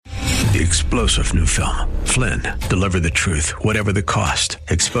The explosive new film, Flynn, deliver the truth, whatever the cost,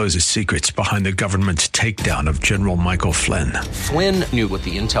 exposes secrets behind the government's takedown of General Michael Flynn. Flynn knew what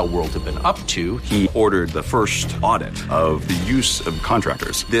the intel world had been up to. He ordered the first audit of the use of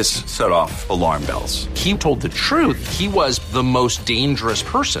contractors. This set off alarm bells. He told the truth. He was the most dangerous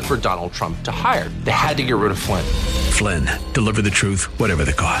person for Donald Trump to hire. They had to get rid of Flynn. Flynn, deliver the truth, whatever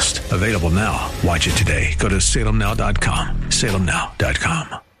the cost. Available now. Watch it today. Go to salemnow.com.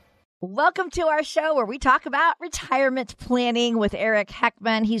 salemnow.com. Welcome to our show where we talk about retirement planning with Eric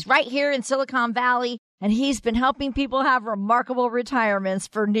Heckman. He's right here in Silicon Valley, and he's been helping people have remarkable retirements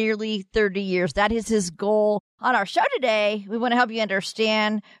for nearly 30 years. That is his goal. On our show today, we want to help you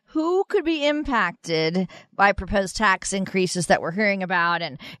understand who could be impacted by proposed tax increases that we're hearing about.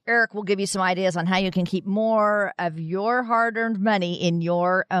 And Eric will give you some ideas on how you can keep more of your hard-earned money in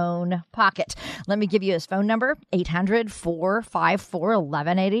your own pocket. Let me give you his phone number,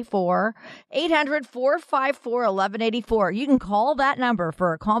 800-454-1184, 800-454-1184. You can call that number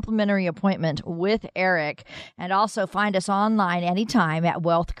for a complimentary appointment with Eric, and also find us online anytime at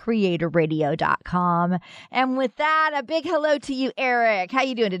wealthcreatorradio.com. And with that, a big hello to you, Eric. How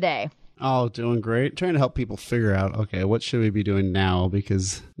you doing today? Oh, doing great. Trying to help people figure out, okay, what should we be doing now?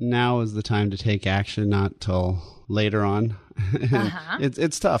 Because now is the time to take action, not till later on.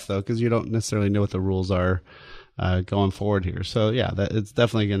 It's tough, though, because you don't necessarily know what the rules are going forward here. So, yeah, it's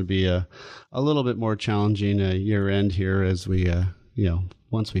definitely going to be a little bit more challenging year end here as we,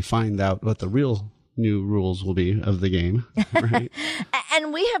 once we find out what the real new rules will be of the game, right?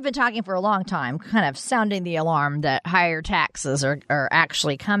 And we have been talking for a long time, kind of sounding the alarm that higher taxes are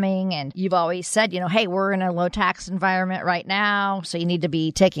actually coming. And you've always said, hey, we're in a low tax environment right now, so you need to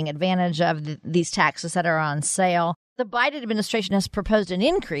be taking advantage of these taxes that are on sale. The Biden administration has proposed an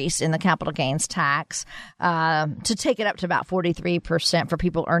increase in the capital gains tax to take it up to about 43% for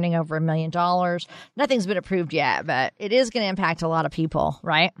people earning over $1 million. Nothing's been approved yet, but it is going to impact a lot of people,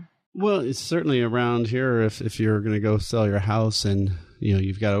 right? Well, it's certainly around here. If you're going to go sell your house and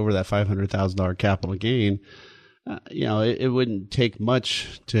you've got over that $500,000 capital gain, it wouldn't take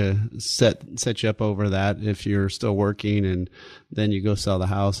much to set you up over that if you're still working and then you go sell the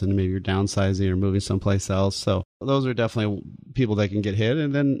house and maybe you're downsizing or moving someplace else. So those are definitely people that can get hit.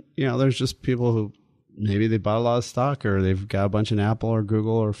 And then there's just people who maybe they bought a lot of stock or they've got a bunch in Apple or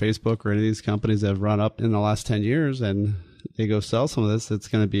Google or Facebook or any of these companies that have run up in the last 10 years and they go sell some of this, it's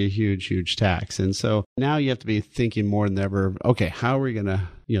going to be a huge, huge tax. And so now you have to be thinking more than ever, okay, how are we going to,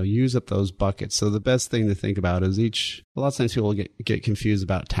 use up those buckets? So the best thing to think about is a lot of times people get confused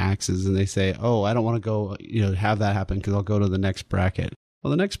about taxes and they say, oh, I don't want to go, have that happen because I'll go to the next bracket.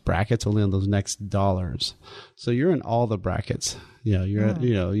 Well, the next bracket's only on those next dollars. So you're in all the brackets.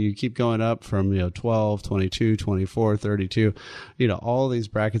 You keep going up from, 12, 22, 24, 32, all these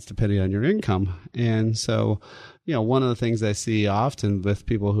brackets depending on your income. And so, one of the things I see often with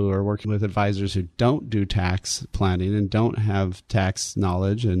people who are working with advisors who don't do tax planning and don't have tax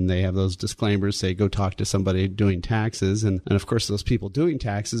knowledge, and they have those disclaimers say, go talk to somebody doing taxes. And of course, those people doing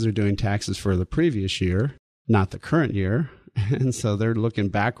taxes are doing taxes for the previous year, not the current year. And so they're looking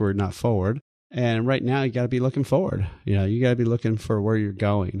backward, not forward. And right now, you got to be looking forward. You got to be looking for where you're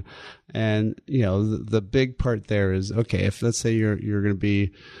going. And, the big part there is, okay, if let's say you're going to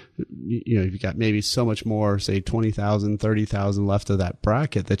be, you've got maybe so much more, say 20,000, 30,000 left of that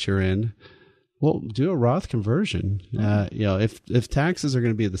bracket that you're in, well, do a Roth conversion. If taxes are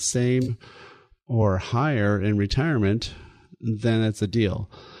going to be the same or higher in retirement, then it's a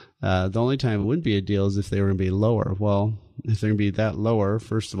deal. The only time it wouldn't be a deal is if they were going to be lower. Well, if they're going to be that lower,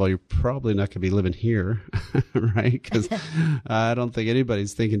 first of all, you're probably not going to be living here, right? Because I don't think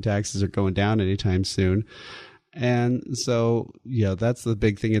anybody's thinking taxes are going down anytime soon. And so, that's the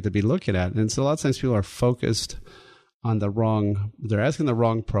big thing you have to be looking at. And so a lot of times people are focused on they're asking the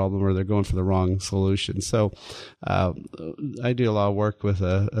wrong problem or they're going for the wrong solution. So I do a lot of work with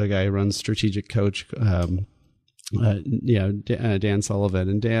a guy who runs Strategic Coach, Dan Sullivan.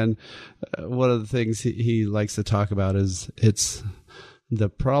 And Dan, one of the things he likes to talk about is it's the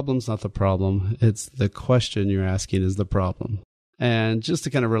problem's not the problem. It's the question you're asking is the problem. And just to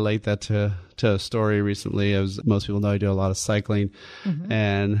kind of relate that to a story recently, as most people know, I do a lot of cycling,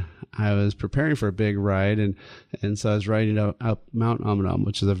 and I was preparing for a big ride, and so I was riding up Mount Umunhum,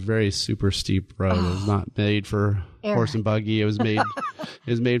 which is a very super steep road. It was not made for horse and buggy. It was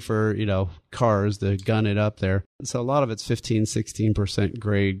made for cars to gun it up there. So a lot of it's 15-16%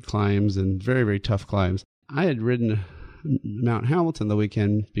 grade climbs and very, very tough climbs. I had ridden Mount Hamilton the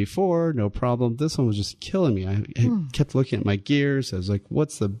weekend before, no problem. This one was just killing me. I kept looking at my gears. I was like,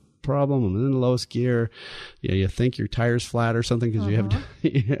 what's the problem? I'm in the lowest gear. You think your tire's flat or something because you have,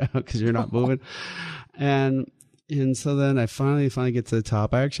 because you're not moving. And so then I finally get to the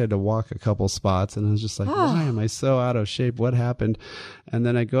top. I actually had to walk a couple spots, and I was just like, why am I so out of shape? What happened? And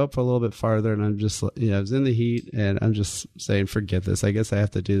then I go up a little bit farther, and I'm just, I was in the heat, and I'm just saying, forget this. I guess I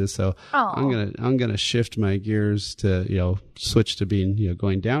have to do this. So I'm gonna shift my gears to, switch to being,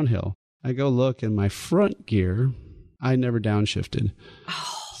 going downhill. I go look, and my front gear, I never downshifted.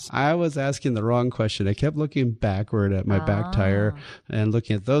 I was asking the wrong question. I kept looking backward at my back tire and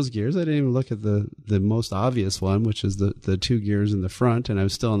looking at those gears. I didn't even look at the most obvious one, which is the 2 gears in the front, and I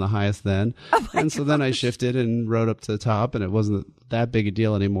was still in the highest then. So then I shifted and rode up to the top, and it wasn't that big a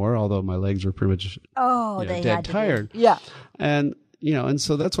deal anymore, although my legs were pretty much dead tired. Yeah. And and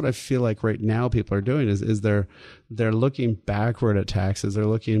so that's what I feel like right now people are doing is they're looking backward at taxes. They're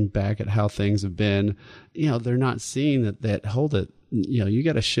looking back at how things have been. They're not seeing that hold it. You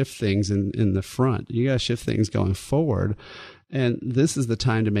got to shift things in the front. You got to shift things going forward. And this is the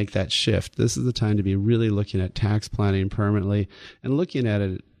time to make that shift. This is the time to be really looking at tax planning permanently and looking at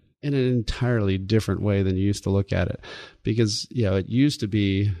it in an entirely different way than you used to look at it. Because, it used to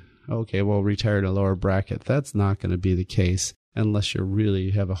be, okay, well, retire in a lower bracket. That's not going to be the case unless you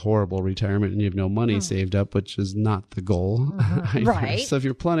really have a horrible retirement and you have no money saved up, which is not the goal. Right. So if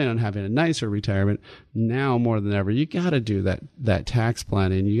you're planning on having a nicer retirement, now more than ever, you got to do that tax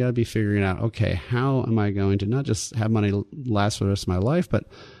planning. You got to be figuring out, okay, how am I going to not just have money last for the rest of my life, but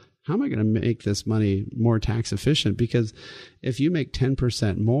how am I going to make this money more tax efficient? Because if you make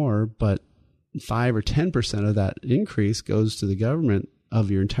 10% more, but 5 or 10% of that increase goes to the government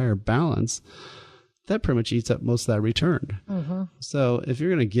of your entire balance, that pretty much eats up most of that return. So if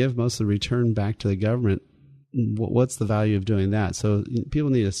you're going to give most of the return back to the government, what's the value of doing that? So people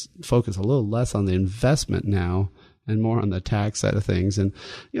need to focus a little less on the investment now and more on the tax side of things. And,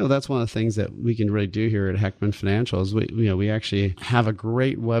 that's one of the things that we can really do here at Heckman Financial is we actually have a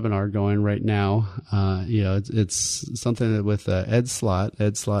great webinar going right now. It's something that with Ed Slott.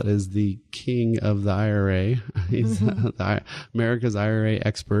 Ed Slott is the king of the IRA. He's America's IRA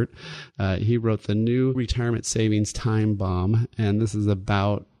expert. He wrote the new retirement savings time bomb. And this is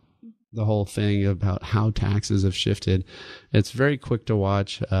about the whole thing about how taxes have shifted. It's very quick to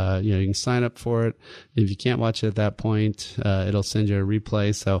watch. You can sign up for it. If you can't watch it at that point, it'll send you a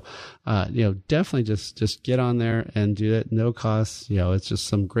replay. So, definitely just get on there and do it. No cost. It's just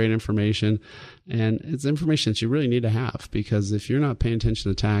some great information, and it's information that you really need to have, because if you're not paying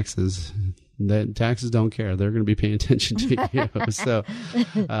attention to taxes, then taxes don't care. They're going to be paying attention to you. So,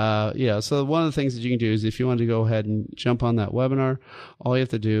 so one of the things that you can do is if you want to go ahead and jump on that webinar, all you have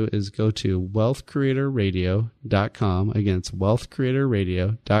to do is go to wealthcreatorradio.com. Again, it's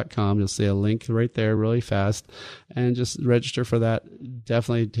wealthcreatorradio.com. You'll see a link right there really fast, and just register for that.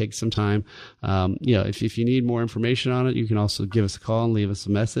 Definitely take some time. If you need more information on it, you can also give us a call and leave us a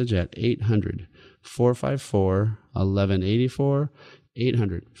message at 800-454-1184.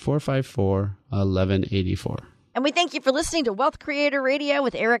 800-454-1184. And we thank you for listening to Wealth Creator Radio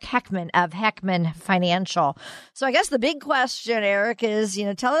with Eric Heckman of Heckman Financial. So I guess the big question, Eric, is,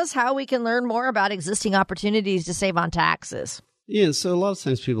 tell us how we can learn more about existing opportunities to save on taxes. Yeah, so a lot of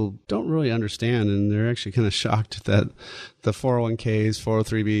times people don't really understand, and they're actually kind of shocked that the 401ks,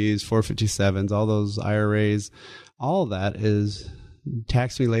 403bs, 457s, all those IRAs, all of that is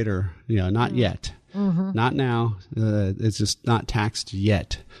tax me later, not yet. Not now. It's just not taxed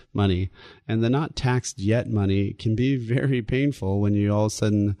yet money. And the not taxed yet money can be very painful when you all of a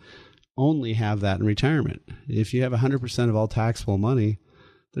sudden only have that in retirement. If you have 100% of all taxable money,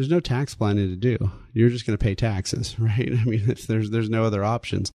 there's no tax planning to do. You're just going to pay taxes, right? I mean, if there's no other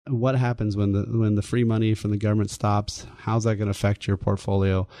options. What happens when the free money from the government stops? How's that going to affect your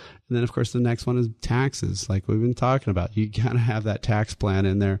portfolio? And then, of course, the next one is taxes, like we've been talking about. You got to have that tax plan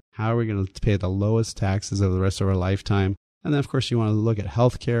in there. How are we going to pay the lowest taxes over the rest of our lifetime? And then, of course, you want to look at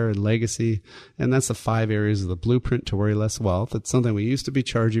healthcare and legacy. And that's the 5 areas of the blueprint to worry less wealth. It's something we used to be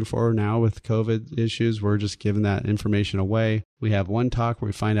charging for. Now with COVID issues, we're just giving that information away. We have one talk where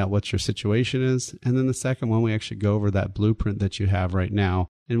we find out what your situation is. And then the second one, we actually go over that blueprint that you have right now.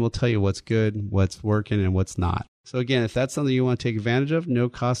 And we'll tell you what's good, what's working, and what's not. So again, if that's something you want to take advantage of, no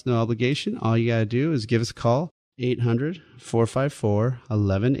cost, no obligation, all you got to do is give us a call,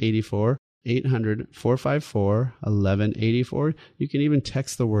 800-454-1184. 800-454-1184. You can even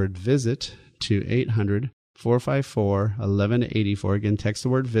text the word visit to 800-454-1184. Again, text the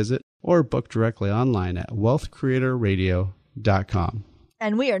word visit, or book directly online at wealthcreatorradio.com.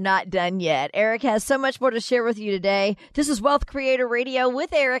 And we are not done yet. Eric has so much more to share with you today. This is Wealth Creator Radio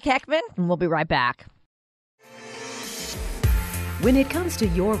with Eric Heckman, and we'll be right back. When it comes to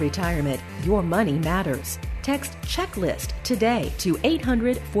your retirement, your money matters. Text CHECKLIST today to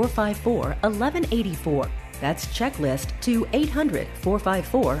 800-454-1184. That's CHECKLIST to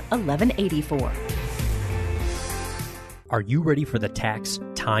 800-454-1184. Are you ready for the tax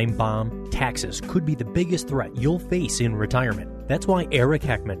time bomb? Taxes could be the biggest threat you'll face in retirement. That's why Eric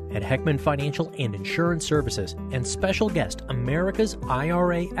Heckman at Heckman Financial and Insurance Services and special guest America's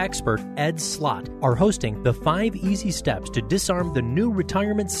IRA expert Ed Slott are hosting the 5 Easy Steps to Disarm the New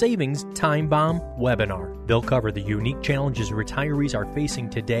Retirement Savings Time Bomb webinar. They'll cover the unique challenges retirees are facing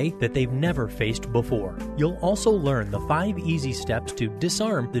today that they've never faced before. You'll also learn the 5 easy steps to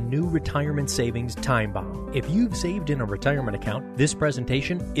disarm the new retirement savings time bomb. If you've saved in a retirement account, this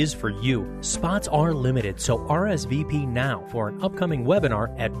presentation is for you. Spots are limited, so RSVP now for an upcoming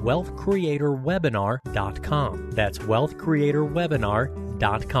webinar at wealthcreatorwebinar.com. That's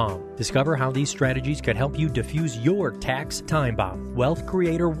wealthcreatorwebinar.com. Discover how these strategies could help you diffuse your tax time bomb.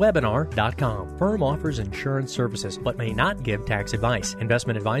 wealthcreatorwebinar.com. Firm offers insurance services but may not give tax advice.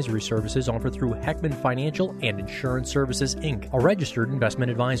 Investment advisory services offered through Heckman Financial and Insurance Services, Inc., a registered investment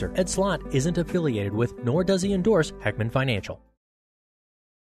advisor. Ed Slott isn't affiliated with, nor does he endorse, Heckman Financial.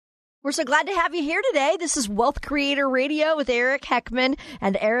 We're so glad to have you here today. This is Wealth Creator Radio with Eric Heckman,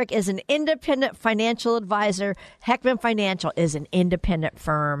 and Eric is an independent financial advisor. Heckman Financial is an independent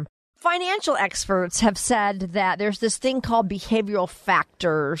firm. Financial experts have said that there's this thing called behavioral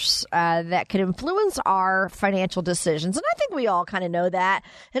factors that could influence our financial decisions. And I think we all kind of know that.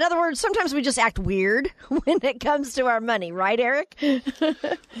 In other words, sometimes we just act weird when it comes to our money. Right, Eric?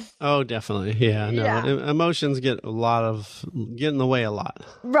 Oh, definitely. Yeah. No, yeah. Emotions get in the way a lot.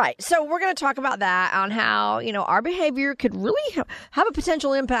 Right. So we're going to talk about that, on how, our behavior could really have a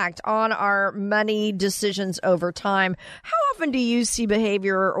potential impact on our money decisions over time. How often do you see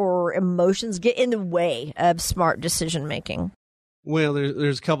behavior or emotions get in the way of smart decision making? Well,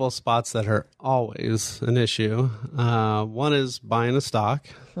 there's a couple of spots that are always an issue. One is buying a stock,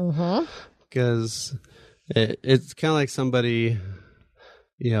 because it's kind of like somebody,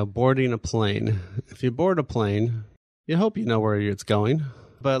 boarding a plane. If you board a plane, you hope you know where it's going.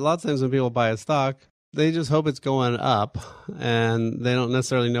 But a lot of times when people buy a stock, they just hope it's going up, and they don't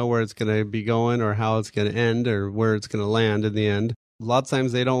necessarily know where it's going to be going or how it's going to end or where it's going to land in the end. A lot of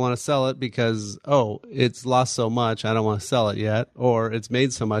times they don't want to sell it because, it's lost so much, I don't want to sell it yet. Or it's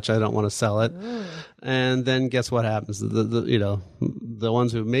made so much, I don't want to sell it. And then guess what happens? The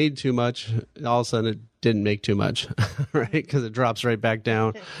ones who made too much, all of a sudden it didn't make too much, right? Because it drops right back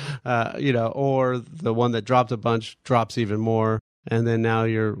down. Or the one that dropped a bunch drops even more. And then now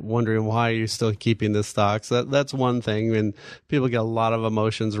you're wondering why you're still keeping this stock. So that's one thing, and people get a lot of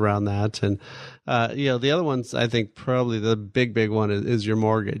emotions around that. And the other ones, I think probably the big one is your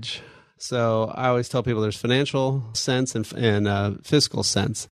mortgage. So I always tell people there's financial sense and fiscal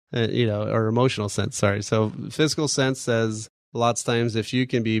sense, or emotional sense. Sorry. So fiscal sense says lots of times if you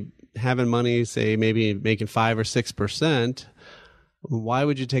can be having money, say maybe making 5 or 6%, why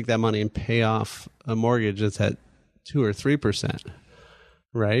would you take that money and pay off a mortgage that's at 2 or 3%,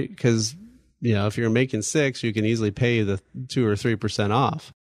 right? Because, if you're making 6, you can easily pay the 2 or 3%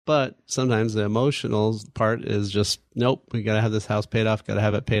 off. But sometimes the emotional part is just, nope, we got to have this house paid off, got to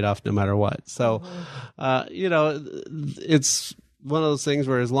have it paid off no matter what. So, it's one of those things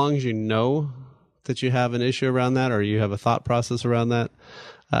where as long as you know that you have an issue around that, or you have a thought process around that,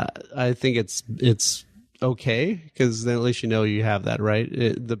 I think it's okay, because then at least you have that, right?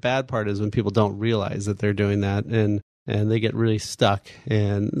 The bad part is when people don't realize that they're doing that, and they get really stuck,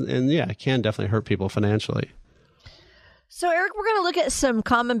 and it can definitely hurt people financially. So, Eric, we're going to look at some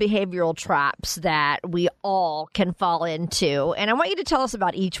common behavioral traps that we all can fall into, and I want you to tell us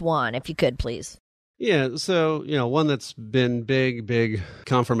about each one, if you could, please. Yeah, so, one that's been big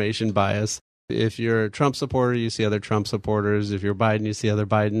confirmation bias. If you're a Trump supporter, you see other Trump supporters. If you're Biden, you see other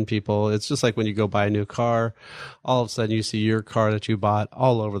Biden people. It's just like when you go buy a new car, all of a sudden you see your car that you bought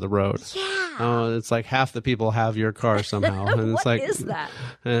all over the road. Yeah. It's like half the people have your car somehow. And it's what is that?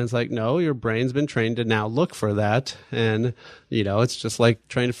 And it's like, no, your brain's been trained to now look for that. And, it's just like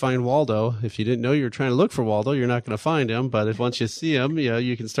trying to find Waldo. If you didn't know you were trying to look for Waldo, you're not going to find him. But if once you see him,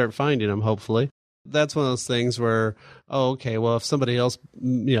 you can start finding him, hopefully. That's one of those things where, if somebody else,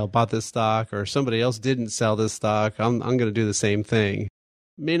 bought this stock, or somebody else didn't sell this stock, I'm going to do the same thing.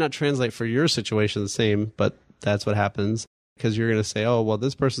 May not translate for your situation the same, but that's what happens, because you're going to say,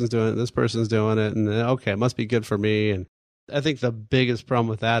 this person's doing it, and okay, it must be good for me. And I think the biggest problem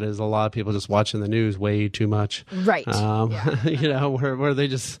with that is a lot of people just watching the news way too much. Right. Where they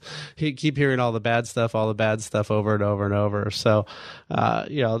just keep hearing all the bad stuff over and over and over. So,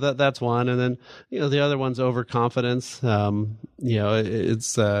 that's one. And then, the other one's overconfidence.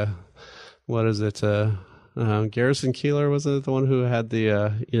 It's, what is it? Garrison Keillor, wasn't it the one who had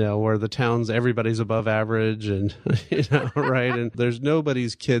the, where the town's everybody's above average and, right? And there's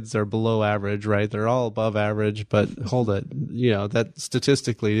nobody's kids are below average, right? They're all above average, but hold it, that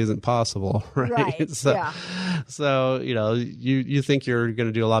statistically isn't possible, right? So, you think you're going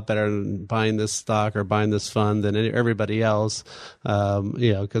to do a lot better than buying this stock or buying this fund than everybody else,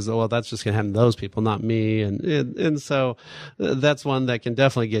 because, that's just going to happen to those people, not me. And so that's one that can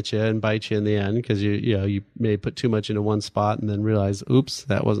definitely get you and bite you in the end because you may put too much into one spot and then realize, oops,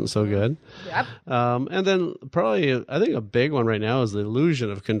 that wasn't so good. Yep. And then probably, I think a big one right now is the illusion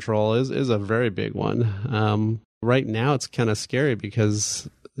of control is a very big one. Right now, it's kind of scary because,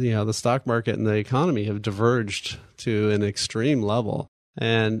 the stock market and the economy have diverged to an extreme level.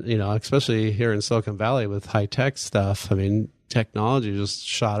 And, especially here in Silicon Valley with high tech stuff, I mean, technology just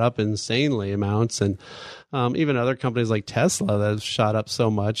shot up insanely amounts. And even other companies like Tesla that have shot up so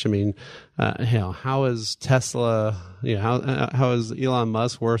much. I mean, how is Tesla, how is Elon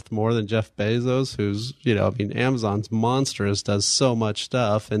Musk worth more than Jeff Bezos, who's, Amazon's monstrous, does so much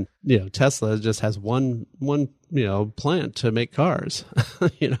stuff. And, Tesla just has one plant to make cars,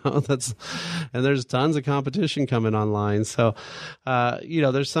 and there's tons of competition coming online. So,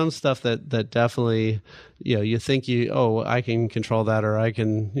 there's some stuff that definitely, you think I can control that, or I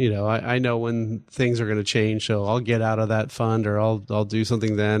can, I know when things are going to change, so I'll get out of that fund or I'll do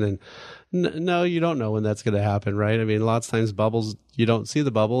something then. And no, you don't know when that's going to happen, right? I mean, lots of times bubbles, you don't see the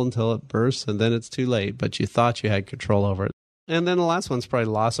bubble until it bursts and then it's too late, but you thought you had control over it. And then the last one's probably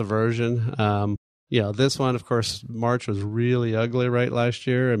loss aversion. This one, of course, March was really ugly right last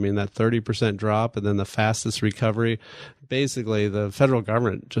year. I mean, that 30% drop and then the fastest recovery. Basically, the federal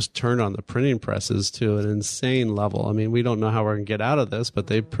government just turned on the printing presses to an insane level. I mean, we don't know how we're going to get out of this, but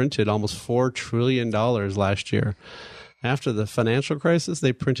they printed almost $4 trillion last year. After the financial crisis,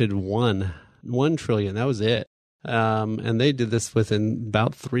 they printed $1 trillion. That was it. And they did this within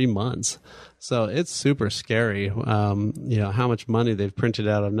about 3 months. So it's super scary, how much money they've printed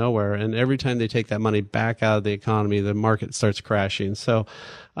out of nowhere. And every time they take that money back out of the economy, the market starts crashing. So,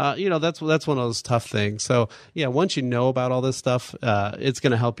 that's one of those tough things. So, once you know about all this stuff, it's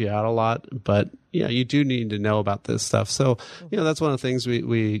going to help you out a lot. But, you do need to know about this stuff. So, that's one of the things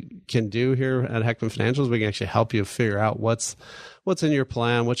we can do here at Heckman Financials. We can actually help you figure out what's in your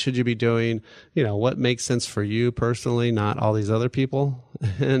plan, what should you be doing, what makes sense for you personally, not all these other people,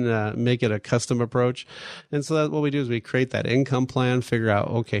 and make it a custom approach. And so what we do is we create that income plan, figure out,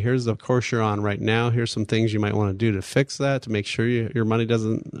 okay, here's the course you're on right now. Here's some things you might want to do to fix that, to make sure your money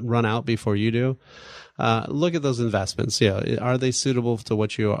doesn't run out before you do. Look at those investments. Are they suitable to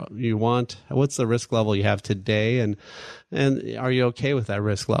what you want? What's the risk level you have today? And are you okay with that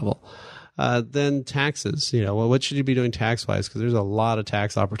risk level? Then taxes, what should you be doing tax-wise? Because there's a lot of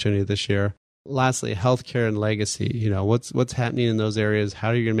tax opportunity this year. Lastly, healthcare and legacy. What's happening in those areas? How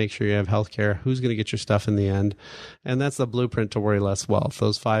are you going to make sure you have healthcare? Who's going to get your stuff in the end? And that's the blueprint to worry less wealth,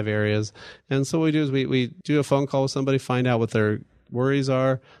 those 5 areas. And so what we do is we do a phone call with somebody, find out what their worries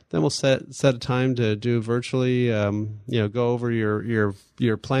are. Then we'll set a time to do virtually, go over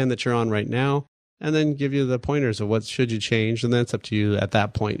your plan that you're on right now, and then give you the pointers of what should you change. And then it's up to you at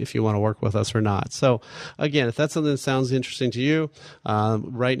that point if you want to work with us or not. So again, if that's something that sounds interesting to you,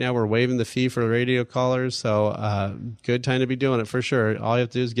 right now we're waiving the fee for radio callers. So good time to be doing it for sure. All you have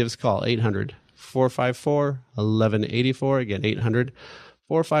to do is give us a call, 800-454-1184. Again,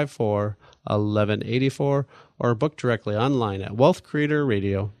 800-454-1184, or book directly online at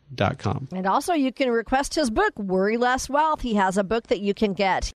wealthcreatorradio.com. And also you can request his book, Worry Less Wealth. He has a book that you can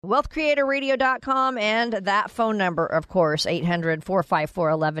get. wealthcreatorradio.com, and that phone number, of course,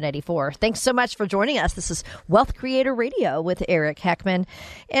 800-454-1184. Thanks so much for joining us. This is Wealth Creator Radio with Eric Heckman.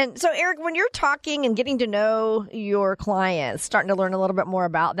 And so, Eric, when you're talking and getting to know your clients, starting to learn a little bit more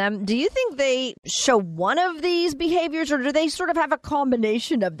about them, do you think they show one of these behaviors, or do they sort of have a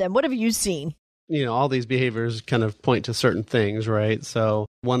combination of them? What have you seen? All these behaviors kind of point to certain things, right? So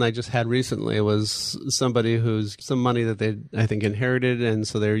one I just had recently was somebody who's some money that they, I think, inherited. And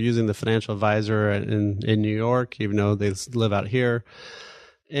so they're using the financial advisor in New York, even though they live out here.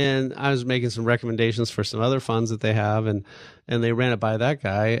 And I was making some recommendations for some other funds that they have, and they ran it by that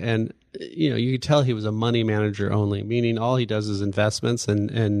guy. And, you could tell he was a money manager only, meaning all he does is investments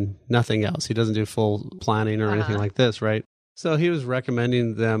and nothing else. He doesn't do full planning or anything like this, right? So he was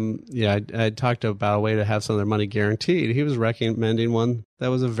recommending them. Yeah, I talked about a way to have some of their money guaranteed. He was recommending one that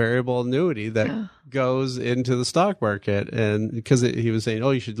was a variable annuity that goes into the stock market. And because he was saying,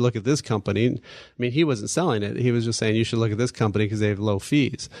 oh, you should look at this company. I mean, he wasn't selling it. He was just saying you should look at this company because they have low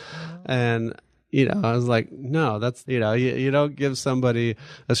fees. And I was like, no, that's, you don't give somebody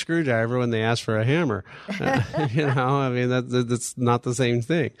a screwdriver when they ask for a hammer. I mean, that's not the same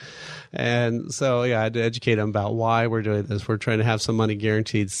thing. And so, I had to educate them about why we're doing this. We're trying to have some money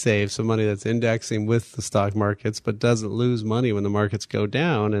guaranteed safe, some money that's indexing with the stock markets, but doesn't lose money when the markets go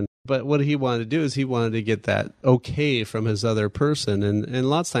down. But what he wanted to do is he wanted to get that okay from his other person. And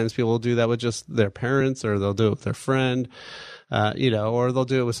lots of times people will do that with just their parents, or they'll do it with their friend. Or they'll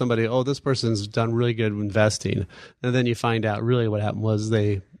do it with somebody, oh, this person's done really good investing. And then you find out really what happened was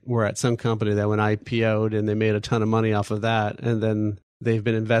they were at some company that went IPO'd and they made a ton of money off of that. And then they've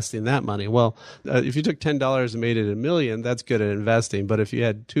been investing that money. Well, if you took $10 and made it $1 million, that's good at investing. But if you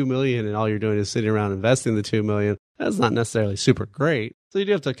had $2 million and all you're doing is sitting around investing the $2 million, that's not necessarily super great. So you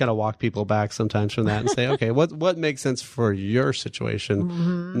do have to kind of walk people back sometimes from that and say, okay, what makes sense for your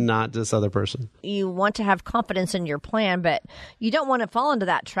situation, not this other person? You want to have confidence in your plan, but you don't want to fall into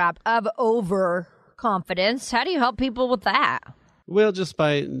that trap of overconfidence. How do you help people with that? Well, just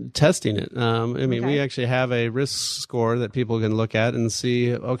by testing it. We actually have a risk score that people can look at and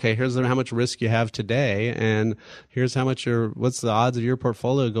see, okay, here's how much risk you have today, and here's what's the odds of your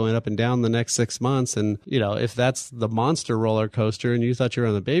portfolio going up and down the next 6 months. And, if that's the monster roller coaster and you thought you were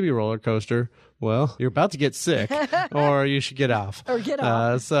on the baby roller coaster, well, you're about to get sick, or you should get off. Or get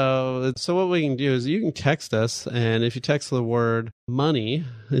off. So what we can do is you can text us, and if you text the word money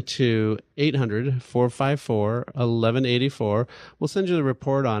to 800-454-1184, we'll send you the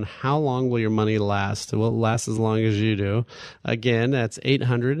report on how long will your money last. It will last as long as you do. Again, that's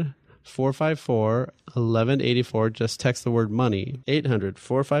 800-454-1184. Just text the word money,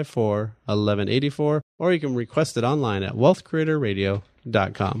 800-454-1184, or you can request it online at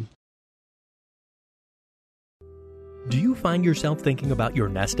wealthcreatorradio.com. Do you find yourself thinking about your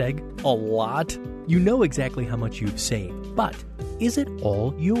nest egg a lot? You know exactly how much you've saved, but is it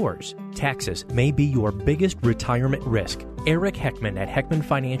all yours? Taxes may be your biggest retirement risk. Eric Heckman at Heckman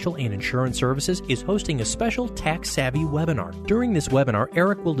Financial and Insurance Services is hosting a special tax-savvy webinar. During this webinar,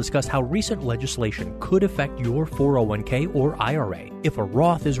 Eric will discuss how recent legislation could affect your 401k or IRA, if a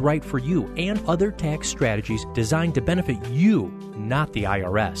Roth is right for you, and other tax strategies designed to benefit you, not the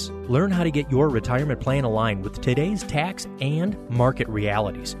IRS. Learn how to get your retirement plan aligned with today's tax and market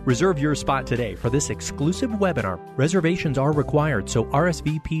realities. Reserve your spot today for this exclusive webinar. Reservations are required, so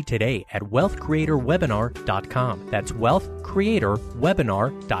RSVP today at wealthcreatorwebinar.com. That's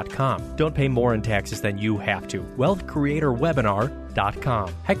wealthcreatorwebinar.com. Don't pay more in taxes than you have to.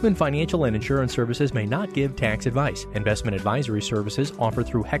 wealthcreatorwebinar.com. Heckman Financial and Insurance Services may not give tax advice. Investment advisory services offered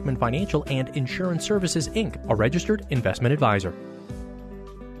through Heckman Financial and Insurance Services, Inc., a registered investment advisor.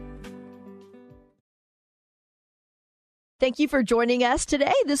 Thank you for joining us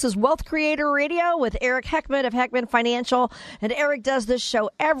today. This is Wealth Creator Radio with Eric Heckman of Heckman Financial. And Eric does this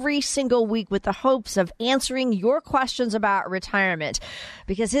show every single week with the hopes of answering your questions about retirement,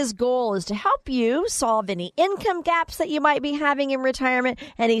 because his goal is to help you solve any income gaps that you might be having in retirement.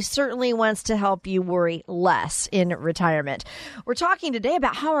 And he certainly wants to help you worry less in retirement. We're talking today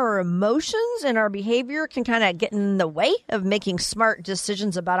about how our emotions and our behavior can kind of get in the way of making smart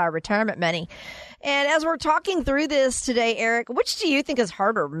decisions about our retirement money. And as we're talking through this today, Eric, which do you think is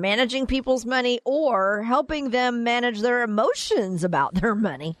harder, managing people's money or helping them manage their emotions about their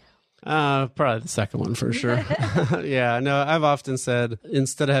money? Probably the second one for sure. Yeah, no, I've often said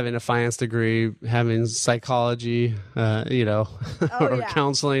instead of having a finance degree, having psychology, or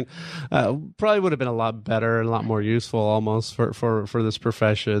counseling, probably would have been a lot better and a lot more useful almost for this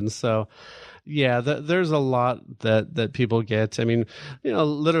profession. So, yeah, there's a lot that people get. I mean,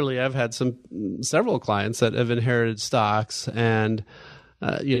 literally I've had several clients that have inherited stocks, and,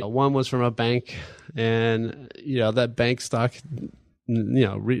 one was from a bank, and, that bank stock,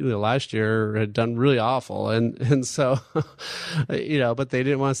 really last year had done really awful. And so, but they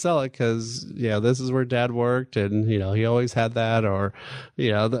didn't want to sell it because, this is where dad worked and, he always had that. Or,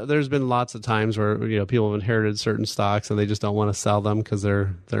 there's been lots of times where, people have inherited certain stocks and they just don't want to sell them because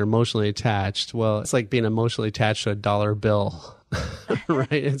they're emotionally attached. Well, it's like being emotionally attached to a dollar bill.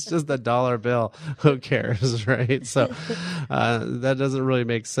 Right? It's just a dollar bill. Who cares? Right? So that doesn't really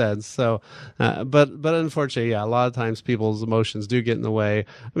make sense. So, but unfortunately, a lot of times people's emotions do get in the way.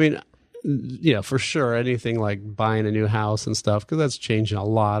 I mean, for sure, anything like buying a new house and stuff, because that's changing a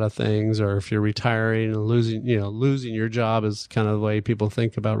lot of things. Or if you're retiring and losing your job is kind of the way people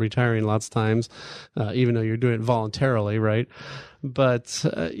think about retiring lots of times, even though you're doing it voluntarily, right? But,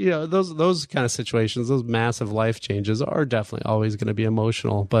 those kind of situations, those massive life changes are definitely always going to be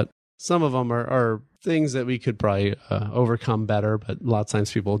emotional. But some of them are things that we could probably overcome better, but a lot of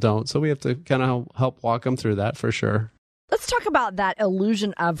times people don't. So we have to kind of help walk them through that for sure. Let's talk about that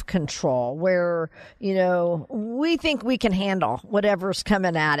illusion of control where, we think we can handle whatever's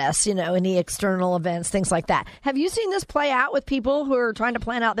coming at us, any external events, things like that. Have you seen this play out with people who are trying to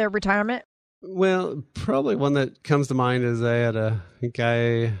plan out their retirement? Well, probably one that comes to mind is I had a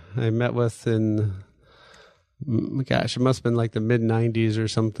guy I met with in, it must have been like the mid-90s or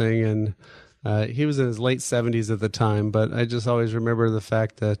something, and he was in his late 70s at the time, but I just always remember the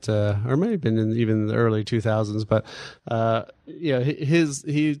fact that, or may have been even in the early 2000s, but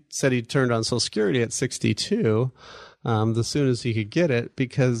he said he turned on Social Security at 62, the soon as he could get it,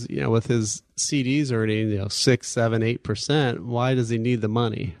 because with his CDs earning 6, 7, 8%, why does he need the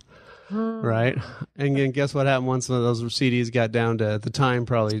money? Right. And then guess what happened once one of those CDs got down to, at the time,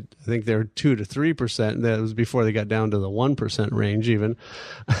 probably, I think they were 2 to 3%. That was before they got down to the 1% range even.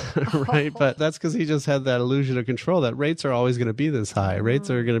 Right. But that's because he just had that illusion of control that rates are always going to be this high. Rates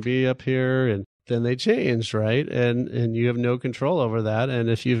are going to be up here, and then they changed, right? And you have no control over that. And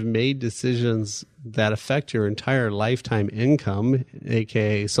if you've made decisions that affect your entire lifetime income,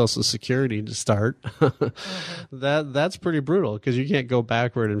 aka Social Security to start, that's pretty brutal, because you can't go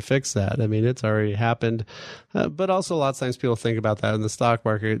backward and fix that. I mean, it's already happened. But also a lot of times people think about that in the stock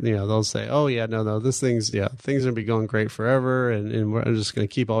market. They'll say, oh yeah, no, things are going to be going great forever, and we're just going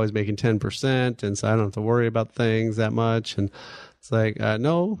to keep always making 10%, and so I don't have to worry about things that much. And it's like,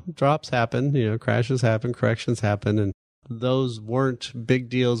 no, drops happen, crashes happen, corrections happen, and those weren't big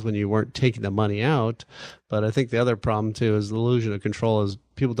deals when you weren't taking the money out. But I think the other problem too is the illusion of control is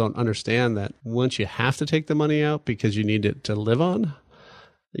people don't understand that once you have to take the money out because you need it to live on,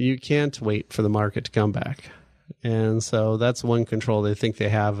 you can't wait for the market to come back. And so that's one control they think they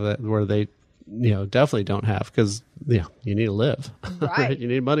have where they definitely don't have, because you need to live. Right. You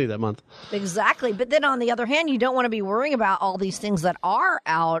need money that month. Exactly. But then on the other hand, you don't want to be worrying about all these things that are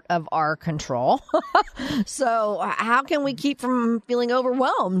out of our control. So how can we keep from feeling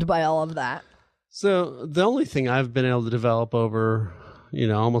overwhelmed by all of that? So the only thing I've been able to develop over,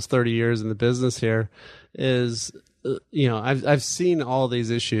 almost 30 years in the business here is, I've seen all these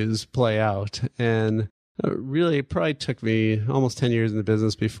issues play out, and really, it probably took me almost 10 years in the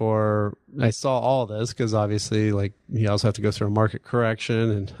business before I saw all this, because obviously, you also have to go through a market correction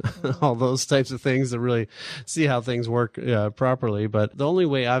and all those types of things to really see how things work properly. But the only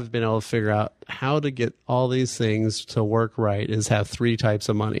way I've been able to figure out how to get all these things to work right is have 3 types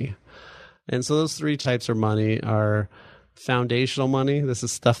of money. And so those 3 types of money are foundational money. This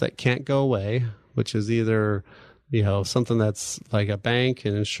is stuff that can't go away, which is either something that's like a bank,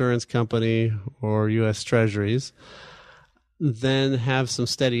 an insurance company, or U.S. Treasuries. Then have some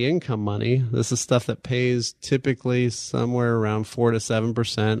steady income money. This is stuff that pays typically somewhere around 4 to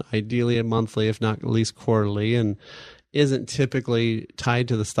 7%, ideally a monthly, if not at least quarterly, and isn't typically tied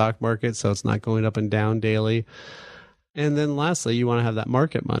to the stock market, so it's not going up and down daily. And then lastly, you want to have that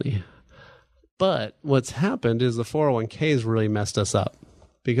market money. But what's happened is the 401ks really messed us up.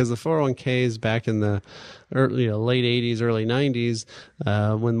 Because the 401ks back in the late 80s, early 90s,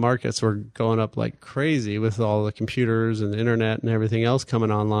 when markets were going up like crazy with all the computers and the internet and everything else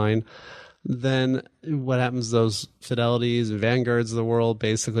coming online, then what happens, those Fidelities and Vanguards of the world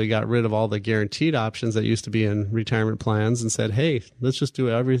basically got rid of all the guaranteed options that used to be in retirement plans and said, hey, let's just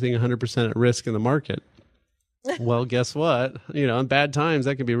do everything 100% at risk in the market. Well, guess what? In bad times,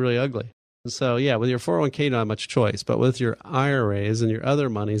 that can be really ugly. So yeah, with your 401k, you don't have much choice, but with your IRAs and your other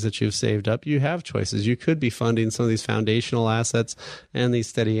monies that you've saved up, you have choices. You could be funding some of these foundational assets and these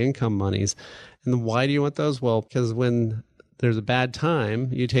steady income monies. And why do you want those? Well, because when there's a bad time,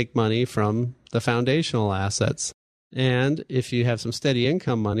 you take money from the foundational assets. And if you have some steady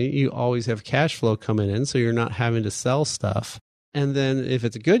income money, you always have cash flow coming in, so you're not having to sell stuff. And then if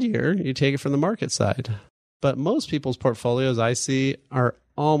it's a good year, you take it from the market side. But most people's portfolios I see are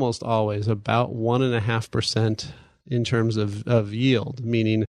almost always about 1.5% in terms of yield,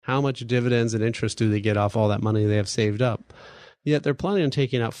 meaning how much dividends and interest do they get off all that money they have saved up. Yet they're planning on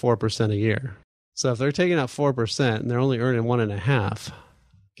taking out 4% a year. So if they're taking out 4% and they're only earning 1.5%,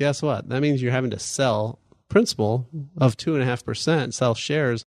 guess what? That means you're having to sell principal of 2.5%, sell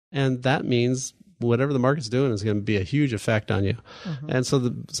shares, and that means whatever the market's doing is going to be a huge effect on you. Mm-hmm. And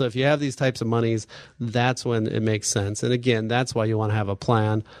so if you have these types of monies, that's when it makes sense. And again, that's why you want to have a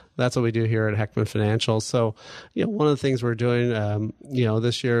plan That's what we do here at Heckman Financial. So, one of the things we're doing,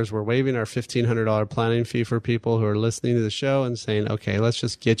 this year is we're waiving our $1,500 planning fee for people who are listening to the show and saying, okay, let's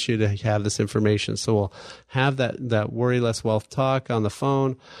just get you to have this information. So we'll have that Worry Less Wealth talk on the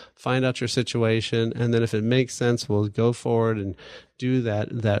phone, find out your situation, and then if it makes sense, we'll go forward and do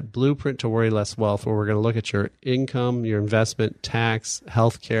that blueprint to Worry Less Wealth, where we're going to look at your income, your investment, tax,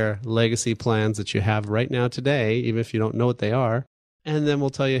 healthcare, legacy plans that you have right now today, even if you don't know what they are. And then we'll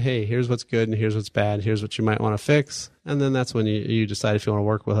tell you, hey, here's what's good and here's what's bad. Here's what you might want to fix. And then that's when you decide if you want to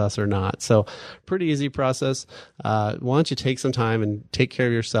work with us or not. So pretty easy process. Why don't you take some time and take care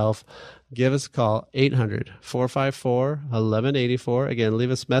of yourself? Give us a call, 800-454-1184. Again,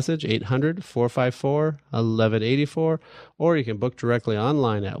 leave us a message, 800-454-1184. Or you can book directly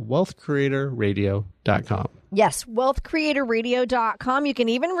online at wealthcreatorradio.com. Yes, wealthcreatorradio.com. You can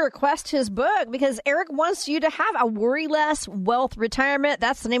even request his book because Eric wants you to have a Worry Less Wealth retirement.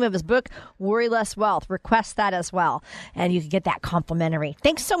 That's the name of his book, Worry Less Wealth. Request that as well, and you can get that complimentary.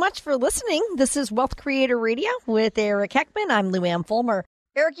 Thanks so much for listening. This is Wealth Creator Radio with Eric Heckman. I'm Lou Ann Fulmer.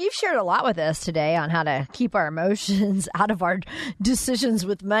 Eric, you've shared a lot with us today on how to keep our emotions out of our decisions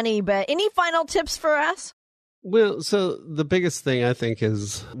with money, but any final tips for us? Well, so the biggest thing I think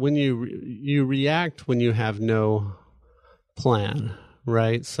is when you react when you have no plan,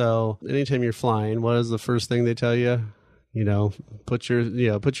 right? So anytime you're flying, what is the first thing they tell you? Put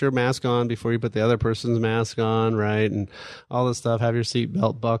your mask on before you put the other person's mask on, right? And all this stuff, have your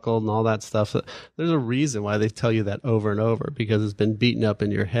seatbelt buckled and all that stuff. There's a reason why they tell you that over and over, because it's been beaten up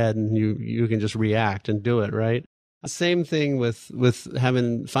in your head and you can just react and do it, right? Same thing with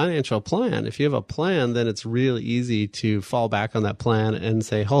having financial plan. If you have a plan, then it's really easy to fall back on that plan and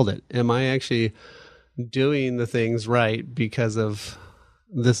say, hold it, am I actually doing the things right because of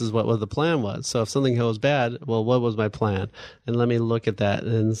this is what the plan was? So if something goes bad, well, what was my plan? And let me look at that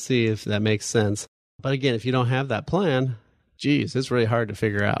and see if that makes sense. But again, if you don't have that plan, geez, it's really hard to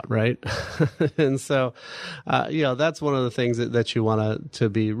figure out, right? And so, that's one of the things that you want to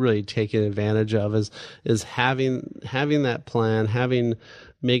be really taking advantage of is having that plan,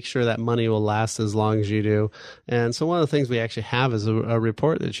 make sure that money will last as long as you do. And so one of the things we actually have is a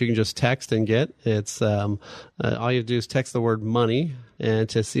report that you can just text and get. It's all you have to do is text the word money and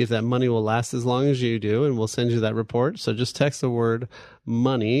to see if that money will last as long as you do, and we'll send you that report. So just text the word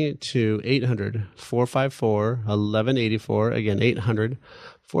money to 800-454-1184. Again,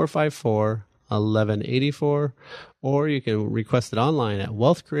 800-454-1184. Or you can request it online at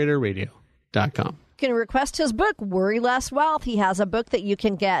wealthcreatorradio.com. You can request his book, Worry Less Wealth. He has a book that you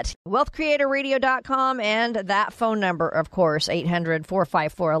can get. wealthcreatorradio.com, and that phone number, of course,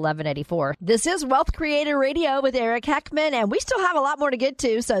 800-454-1184. This is Wealth Creator Radio with Eric Heckman, and we still have a lot more to get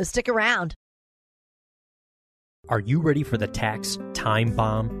to, so stick around. Are you ready for the tax time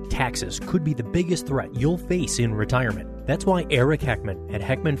bomb? Taxes could be the biggest threat you'll face in retirement. That's why Eric Heckman at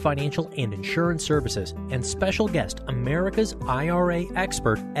Heckman Financial and Insurance Services and special guest America's IRA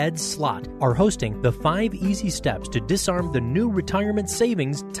expert Ed Slott are hosting the 5 Easy Steps to Disarm the New Retirement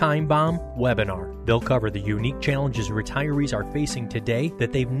Savings Time Bomb webinar. They'll cover the unique challenges retirees are facing today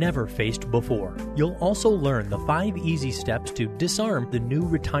that they've never faced before. You'll also learn the 5 easy steps to disarm the new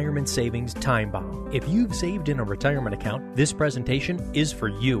retirement savings time bomb. If you've saved in a retirement account, this presentation is for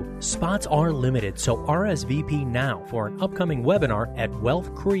you. Spots are limited, so RSVP now for an upcoming webinar at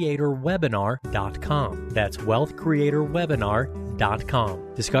wealthcreatorwebinar.com. That's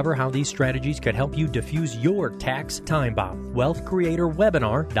wealthcreatorwebinar.com. Discover how these strategies could help you diffuse your tax time bomb.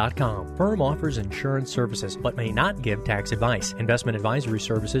 wealthcreatorwebinar.com. Firm offers insurance services but may not give tax advice. Investment advisory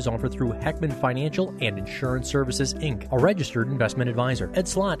services offered through Heckman Financial and Insurance Services, Inc., a registered investment advisor. Ed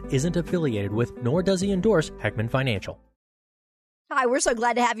Slott isn't affiliated with, nor does he endorse, Heckman Financial. Hi, we're so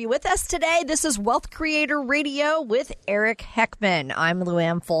glad to have you with us today. This is Wealth Creator Radio with Eric Heckman. I'm Lou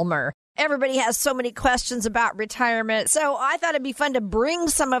Ann Fulmer. Everybody has so many questions about retirement, so I thought it'd be fun to bring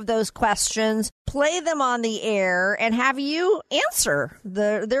some of those questions, play them on the air, and have you answer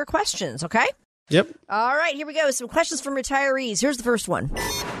their questions, okay? Yep. All right, here we go. Some questions from retirees. Here's the first one.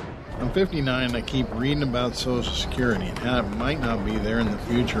 I'm 59 and I keep reading about Social Security and how it might not be there in the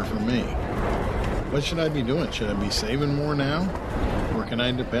future for me. What should I be doing? Should I be saving more now? Or can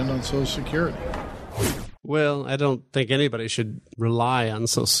I depend on Social Security? Well, I don't think anybody should rely on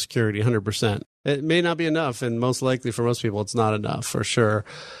Social Security 100%. It may not be enough, and most likely for most people, it's not enough for sure.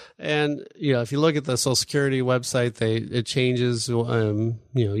 And, if you look at the Social Security website, it changes,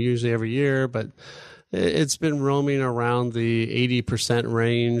 usually every year, but it's been roaming around the 80%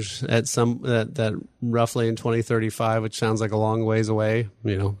 range at that roughly in 2035, which sounds like a long ways away,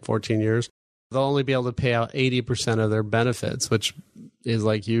 14 years. They'll only be able to pay out 80% of their benefits, which is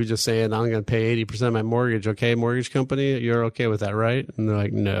like you just saying, I'm going to pay 80% of my mortgage. Okay, mortgage company, you're okay with that, right? And they're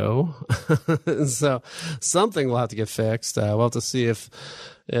like, no. So something will have to get fixed. We'll have to see if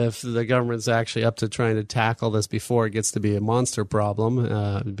the government's actually up to trying to tackle this before it gets to be a monster problem.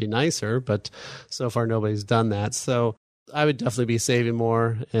 It'd be nicer, but so far nobody's done that. So I would definitely be saving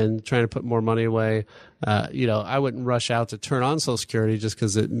more and trying to put more money away. I wouldn't rush out to turn on Social Security just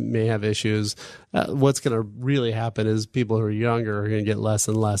because it may have issues. What's going to really happen is people who are younger are going to get less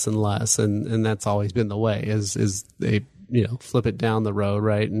and less and less, and that's always been the way. Is they flip it down the road,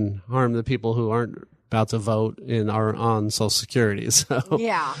 right, and harm the people who aren't about to vote and are on Social Security. So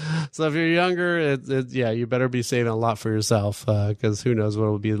yeah. So if you're younger, you better be saving a lot for yourself because who knows what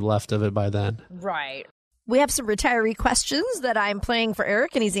will be left of it by then. Right. We have some retiree questions that I'm playing for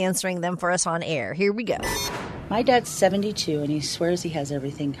Eric, and he's answering them for us on air. Here we go. My dad's 72, and he swears he has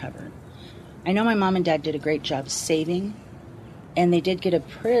everything covered. I know my mom and dad did a great job saving, and they did get a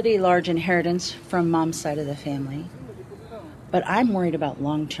pretty large inheritance from mom's side of the family. But I'm worried about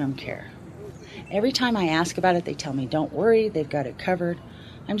long-term care. Every time I ask about it, they tell me, don't worry, they've got it covered.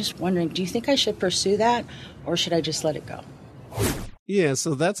 I'm just wondering, do you think I should pursue that, or should I just let it go? Yeah,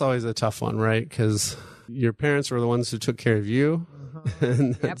 so that's always a tough one, right? Because your parents were the ones who took care of you.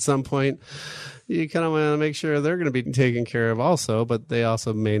 And at some point, you kind of want to make sure they're going to be taken care of also, but they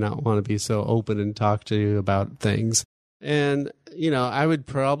also may not want to be so open and talk to you about things. And, I would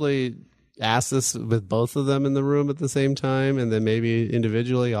probably ask this with both of them in the room at the same time, and then maybe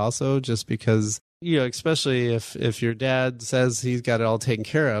individually also, just because, especially if your dad says he's got it all taken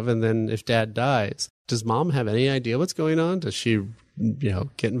care of, and then if dad dies, does mom have any idea what's going on? Does she,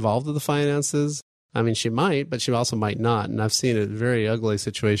 get involved with the finances? I mean, she might, but she also might not. And I've seen it very ugly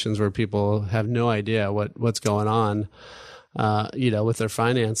situations where people have no idea what's going on, with their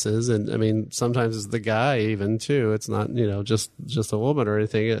finances. And I mean, sometimes it's the guy even too. It's not, just a woman or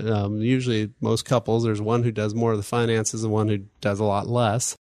anything. Usually most couples, there's one who does more of the finances and one who does a lot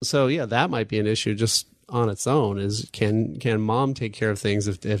less. So yeah, that might be an issue just on its own, is can mom take care of things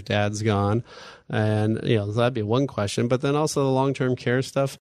if dad's gone? And, so that'd be one question. But then also the long-term care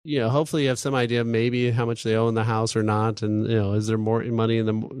stuff. Hopefully you have some idea maybe how much they owe in the house or not. And, is there more money in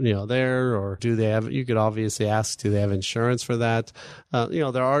the, there, or do they have, you could obviously ask, do they have insurance for that?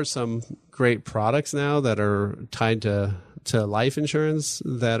 There are some great products now that are tied to life insurance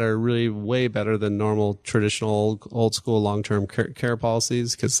that are really way better than normal traditional old school long-term care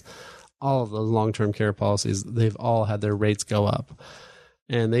policies, because all of those long-term care policies, they've all had their rates go up.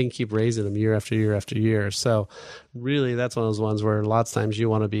 And they can keep raising them year after year after year. So really, that's one of those ones where lots of times you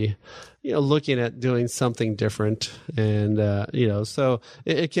want to be, looking at doing something different. And, so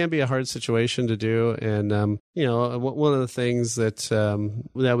it can be a hard situation to do. And, one of the things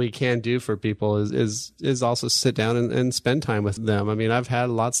that we can do for people is also sit down and spend time with them. I mean, I've had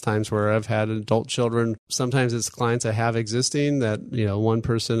lots of times where I've had adult children. Sometimes it's clients I have existing that, one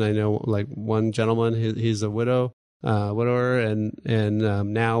person I know, like one gentleman, he's a widower, and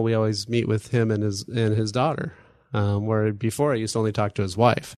now we always meet with him and his daughter, where before I used to only talk to his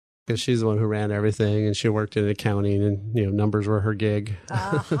wife, because she's the one who ran everything, and she worked in accounting, and numbers were her gig.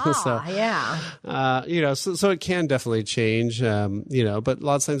 So yeah, so it can definitely change, but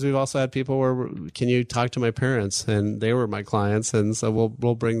lots of times we've also had people where, can you talk to my parents? And they were my clients, and so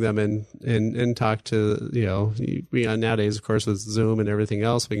we'll bring them in and talk to, nowadays, of course, with Zoom and everything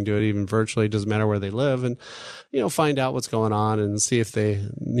else, we can do it even virtually. It doesn't matter where they live, and find out what's going on and see if they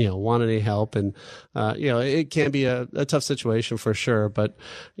want any help. And it can be a tough situation for sure, but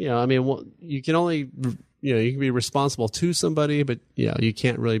you can only you can be responsible to somebody, but you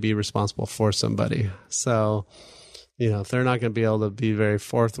can't really be responsible for somebody. So if they're not going to be able to be very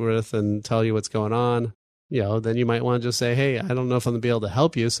forthwith and tell you what's going on, then you might want to just say, hey, I don't know if I'm going to be able to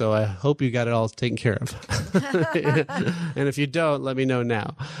help you, so I hope you got it all taken care of. And if you don't, let me know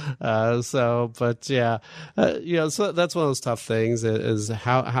now. So that's one of those tough things is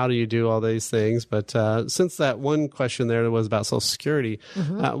how do you do all these things? But since that one question there was about Social Security,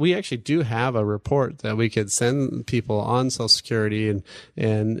 we actually do have a report that we could send people on Social Security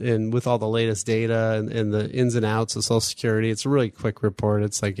and with all the latest data and the ins and outs of Social Security. It's a really quick report.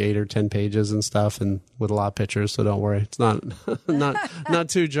 It's like 8 or 10 pages and stuff, and with a lot of pictures, so don't worry. It's not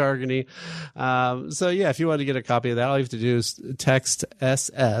too jargony. So yeah, if you want to get a copy of that, all you have to do is text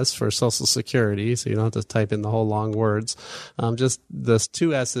SS for Social Security, so you don't have to type in the whole long words. Just the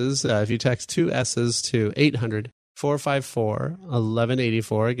 2 S's. If you text 2 S's to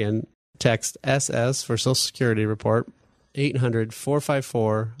 800-454-1184, again, text SS for Social Security report,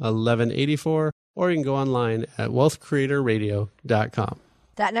 800-454-1184, or you can go online at wealthcreatorradio.com.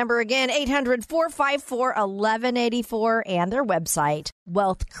 That number again, 800-454-1184, and their website,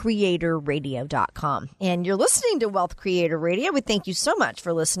 wealthcreatorradio.com. And you're listening to Wealth Creator Radio. We thank you so much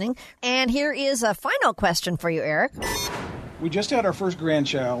for listening. And here is a final question for you, Eric. We just had our first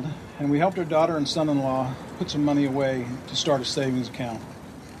grandchild, and we helped our daughter and son-in-law put some money away to start a savings account.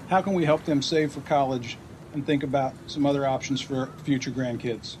 How can we help them save for college and think about some other options for future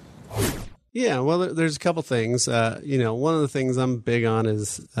grandkids? Yeah, well, there's a couple things. One of the things I'm big on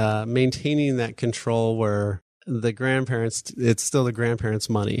is maintaining that control where the grandparents, it's still the grandparents'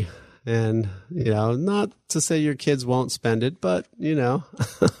 money. And, not to say your kids won't spend it, but,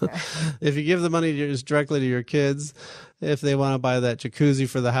 if you give the money just directly to your kids, if they want to buy that jacuzzi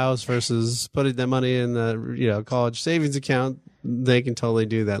for the house versus putting that money in the, college savings account, they can totally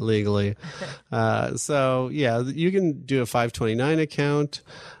do that legally. So, yeah, you can do a 529 account.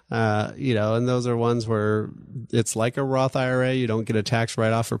 And those are ones where it's like a Roth IRA. You don't get a tax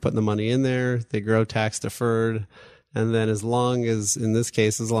write-off for putting the money in there. They grow tax deferred. And then as long as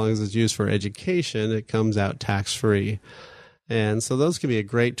it's used for education, it comes out tax-free. And so those can be a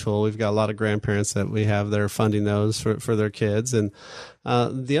great tool. We've got a lot of grandparents that we have that are funding those for their kids. And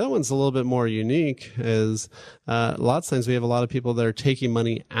the other one's a little bit more unique is a lot of times we have a lot of people that are taking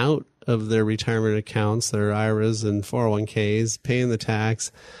money out of their retirement accounts, their IRAs and 401ks, paying the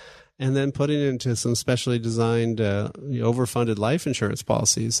tax, and then putting it into some specially designed overfunded life insurance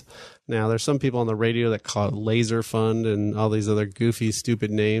policies. Now, there's some people on the radio that call it laser fund and all these other goofy,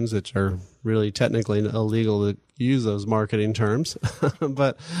 stupid names, which are really technically illegal to use those marketing terms.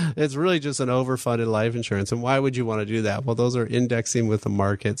 But it's really just an overfunded life insurance. And why would you want to do that? Well, those are indexing with the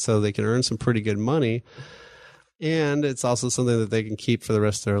market, so they can earn some pretty good money. And it's also something that they can keep for the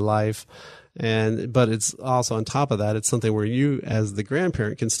rest of their life. But it's also on top of that, it's something where you as the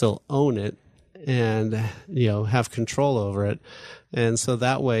grandparent can still own it and, have control over it. And so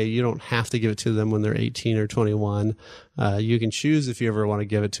that way you don't have to give it to them when they're 18 or 21. You can choose if you ever want to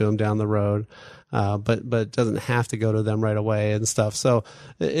give it to them down the road. But it doesn't have to go to them right away and stuff. So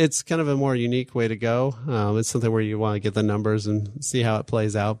it's kind of a more unique way to go. It's something where you want to get the numbers and see how it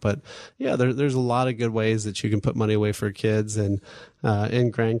plays out. But yeah, there's a lot of good ways that you can put money away for kids and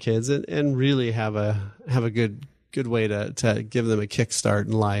grandkids and really have a good way to give them a kickstart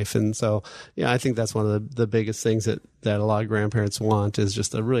in life. And so, yeah, I think that's one of the biggest things that a lot of grandparents want is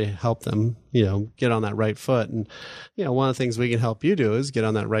just to really help them, get on that right foot. And, one of the things we can help you do is get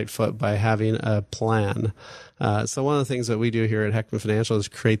on that right foot by having a plan. So one of the things that we do here at Heckman Financial is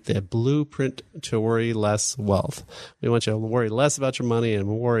create the blueprint to worry less wealth. We want you to worry less about your money and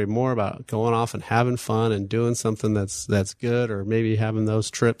worry more about going off and having fun and doing something that's good, or maybe having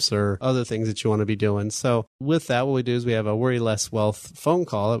those trips or other things that you want to be doing. So with that, what we do is we have a Worry Less Wealth phone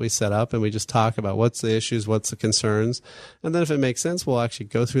call that we set up, and we just talk about what's the issues, what's the concerns. And then if it makes sense, we'll actually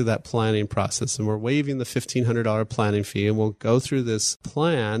go through that planning process, and we're waiving the $1,500 planning fee, and we'll go through this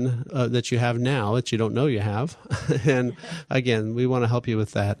plan that you have now that you don't know you have. And again, we want to help you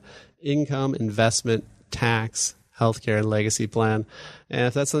with that income, investment, tax, healthcare, and legacy plan. And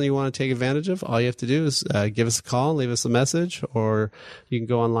if that's something you want to take advantage of, all you have to do is give us a call, leave us a message, or you can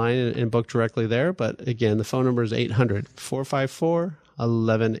go online and book directly there. But again, the phone number is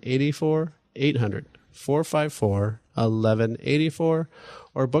 800-454-1184, 800-454-1184,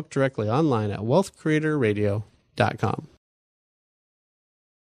 or book directly online at wealthcreatorradio.com.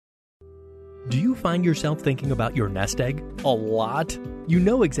 Do you find yourself thinking about your nest egg a lot? You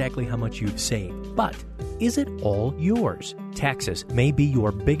know exactly how much you've saved, but is it all yours? Taxes may be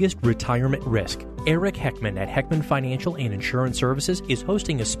your biggest retirement risk. Eric Heckman at Heckman Financial and Insurance Services is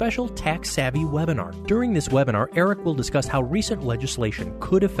hosting a special tax-savvy webinar. During this webinar, Eric will discuss how recent legislation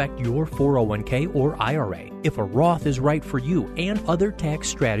could affect your 401k or IRA, if a Roth is right for you, and other tax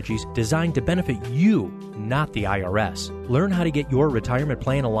strategies designed to benefit you, not the IRS. Learn how to get your retirement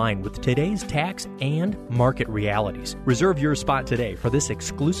plan aligned with today's tax and market realities. Reserve your spot today for this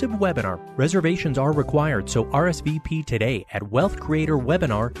exclusive webinar. Reservations are required, so RSVP today at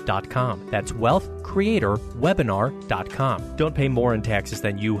wealthcreatorwebinar.com. That's wealthcreatorwebinar.com. Don't pay more in taxes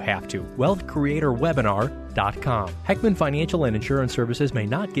than you have to. wealthcreatorwebinar.com. Heckman Financial and Insurance Services may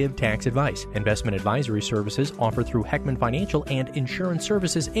not give tax advice. Investment advisory services offered through Heckman Financial and Insurance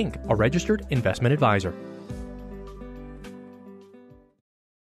Services, Inc., a registered investment advisor.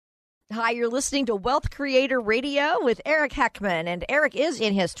 Hi, you're listening to Wealth Creator Radio with Eric Heckman, and Eric is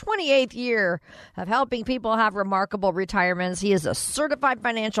in his 28th year of helping people have remarkable retirements. He is a certified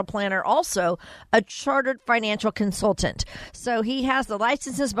financial planner, also a chartered financial consultant. So he has the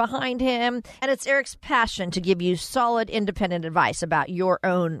licenses behind him, and it's Eric's passion to give you solid, independent advice about your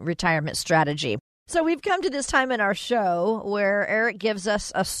own retirement strategy. So we've come to this time in our show where Eric gives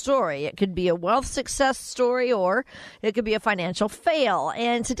us a story. It could be a wealth success story or it could be a financial fail.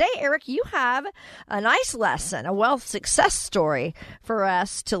 And today, Eric, you have a nice lesson, a wealth success story for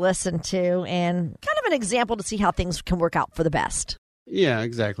us to listen to and kind of an example to see how things can work out for the best. Yeah,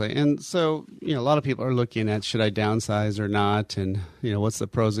 exactly. And so, a lot of people are looking at, should I downsize or not? And, what's the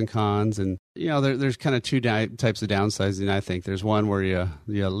pros and cons? And, there's kind of two types of downsizing, I think. There's one where you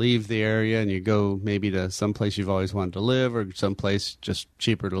leave the area and you go maybe to some place you've always wanted to live or someplace just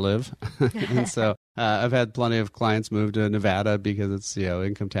cheaper to live. And so I've had plenty of clients move to Nevada because it's,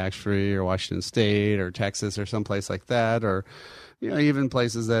 income tax free, or Washington State or Texas or someplace like that, or even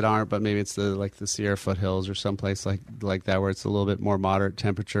places that aren't, but maybe it's the Sierra foothills or someplace like that where it's a little bit more moderate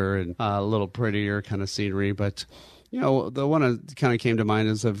temperature and a little prettier kind of scenery. But, the one that kind of came to mind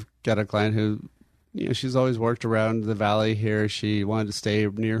is I've got a client who, she's always worked around the valley here. She wanted to stay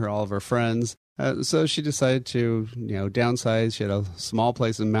near all of her friends. So she decided to, downsize. She had a small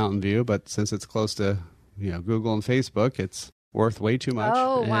place in Mountain View, but since it's close to, Google and Facebook, it's worth way too much.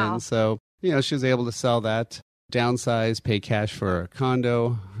 Oh, wow. And so, she was able to sell that, downsize, pay cash for a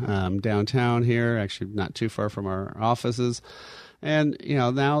condo downtown here, actually not too far from our offices. And,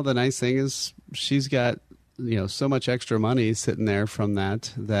 now the nice thing is she's got, so much extra money sitting there from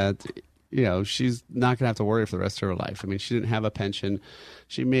that, she's not going to have to worry for the rest of her life. I mean, she didn't have a pension.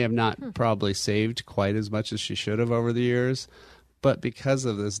 She may have not probably saved quite as much as she should have over the years. But because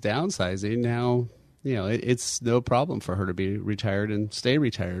of this downsizing, now, it's no problem for her to be retired and stay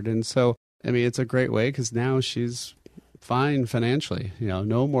retired. And so, I mean, it's a great way because now she's fine financially,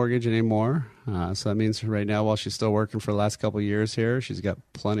 no mortgage anymore. So that means right now, while she's still working for the last couple of years here, she's got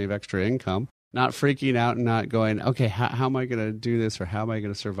plenty of extra income. Not freaking out and not going, okay, how am I going to do this or how am I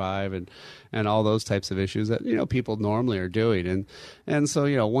going to survive and all those types of issues that, people normally are doing. And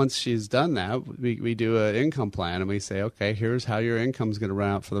so, once she's done that, we do an income plan and we say, okay, here's how your income's going to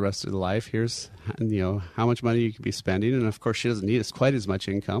run out for the rest of the life. Here's, how much money you can be spending. And of course, she doesn't need quite as much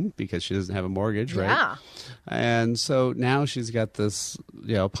income because she doesn't have a mortgage, right? Yeah. And so now she's got this,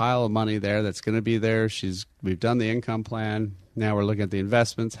 pile of money there that's going to be there. We've done the income plan. Now we're looking at the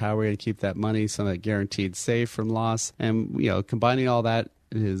investments, how we're going to keep that money, some of that guaranteed safe from loss. And, combining all that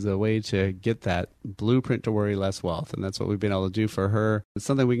is a way to get that blueprint to worry less wealth. And that's what we've been able to do for her. It's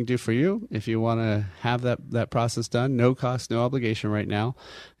something we can do for you if you want to have that process done. No cost, no obligation right now.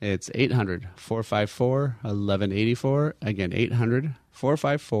 It's 800-454-1184. Again,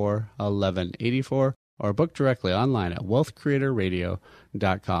 800-454-1184. Or book directly online at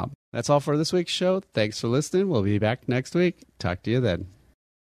wealthcreatorradio.com. That's all for this week's show. Thanks for listening. We'll be back next week. Talk to you then.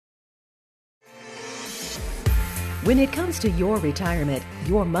 When it comes to your retirement,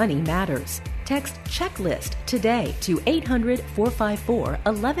 your money matters. Text checklist today to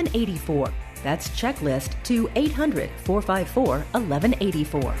 800-454-1184. That's checklist to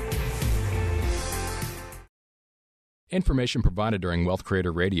 800-454-1184. Information provided during Wealth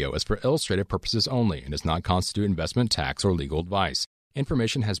Creator Radio is for illustrative purposes only and does not constitute investment, tax, or legal advice.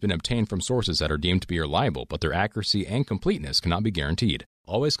 Information has been obtained from sources that are deemed to be reliable, but their accuracy and completeness cannot be guaranteed.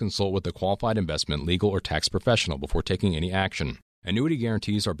 Always consult with a qualified investment, legal, or tax professional before taking any action. Annuity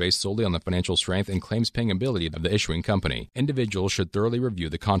guarantees are based solely on the financial strength and claims-paying ability of the issuing company. Individuals should thoroughly review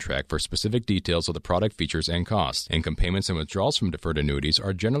the contract for specific details of the product features and costs. Income payments and withdrawals from deferred annuities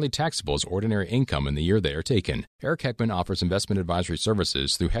are generally taxable as ordinary income in the year they are taken. Eric Heckman offers investment advisory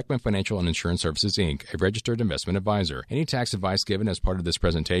services through Heckman Financial and Insurance Services, Inc., a registered investment advisor. Any tax advice given as part of this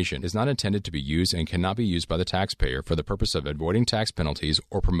presentation is not intended to be used and cannot be used by the taxpayer for the purpose of avoiding tax penalties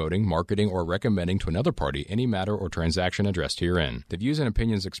or promoting, marketing, or recommending to another party any matter or transaction addressed herein. The views and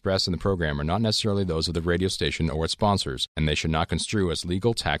opinions expressed in the program are not necessarily those of the radio station or its sponsors, and they should not construe as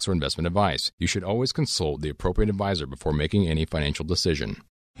legal, tax, or investment advice. You should always consult the appropriate advisor before making any financial decision.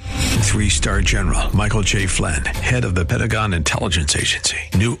 3-star General Michael J. Flynn, head of the Pentagon Intelligence Agency,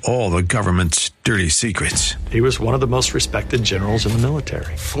 knew all the government's dirty secrets. He was one of the most respected generals in the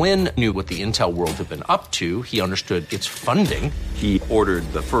military. Flynn knew what the intel world had been up to. He understood its funding. He ordered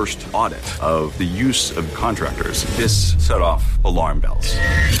the first audit of the use of contractors. This set off alarm bells.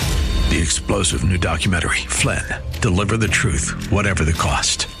 The explosive new documentary, Flynn, Deliver the Truth, Whatever the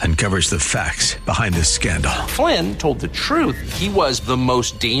Cost, uncovers the facts behind this scandal. Flynn told the truth. He was the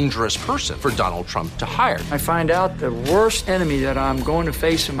most dangerous person for Donald Trump to hire. I find out the worst enemy that I'm going to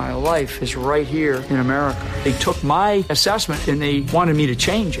face in my life is right here in America. They took my assessment and they wanted me to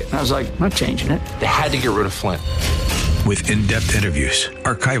change it. And I was like, I'm not changing it. They had to get rid of Flynn. With in-depth interviews,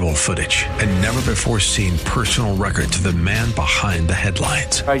 archival footage, and never-before-seen personal records of the man behind the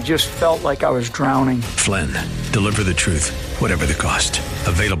headlines. I just felt like I was drowning. Flynn, deliver the truth, whatever the cost.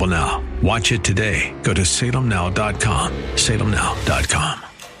 Available now. Watch it today. Go to salemnow.com. salemnow.com.